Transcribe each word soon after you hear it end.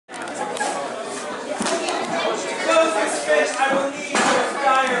Participants, I will need your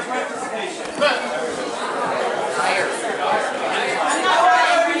dire participation.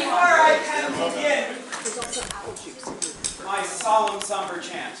 However, before I can begin my solemn, somber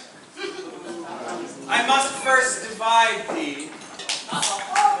chant, I must first divide thee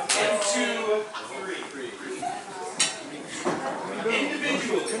into three.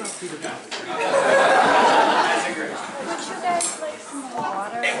 Individually. As a group.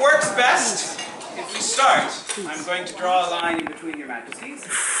 It works best if we start. I'm going to draw a line in between your majesties.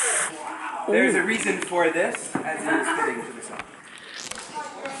 There's a reason for this, as it is fitting to the song.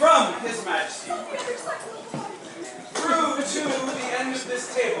 From His Majesty through to the end of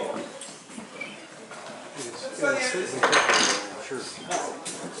this table. Let's go to the end of this table. Sure.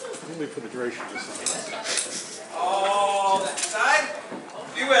 Only for the duration of the song. All that side,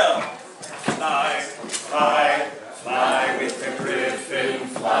 if you will. Fly, fly, fly with the griffin.